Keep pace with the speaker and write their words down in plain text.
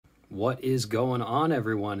What is going on,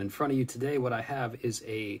 everyone? In front of you today, what I have is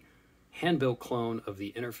a hand-built clone of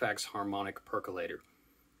the Interfax Harmonic Percolator.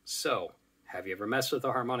 So, have you ever messed with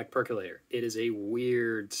a harmonic percolator? It is a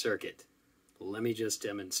weird circuit. Let me just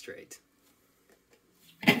demonstrate.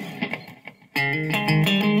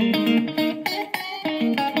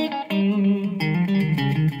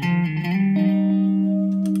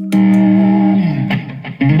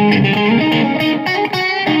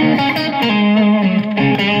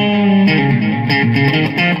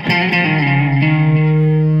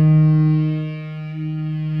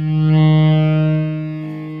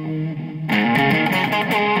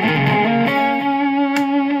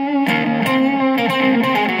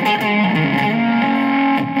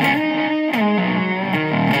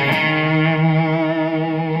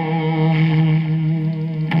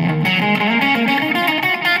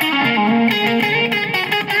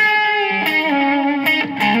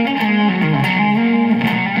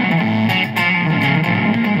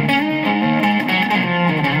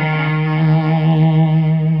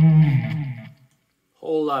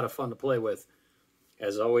 Lot of fun to play with.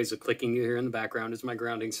 As always, the clicking you hear in the background is my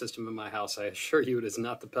grounding system in my house. I assure you it is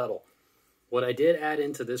not the pedal. What I did add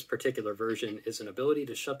into this particular version is an ability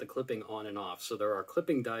to shut the clipping on and off. So there are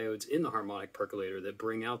clipping diodes in the harmonic percolator that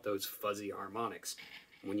bring out those fuzzy harmonics.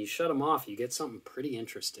 When you shut them off, you get something pretty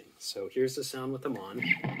interesting. So here's the sound with them on.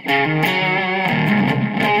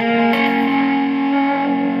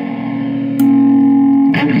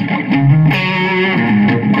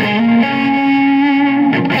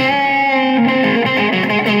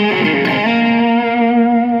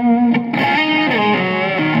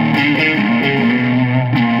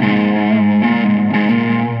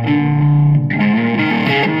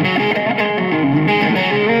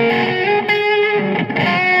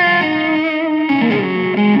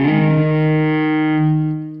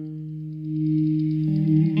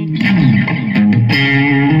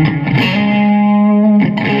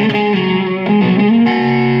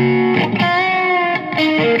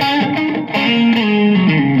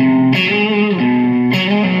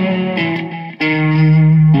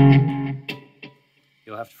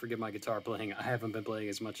 You'll have to forgive my guitar playing. I haven't been playing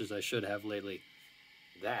as much as I should have lately.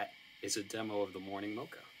 That is a demo of the Morning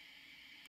Moka.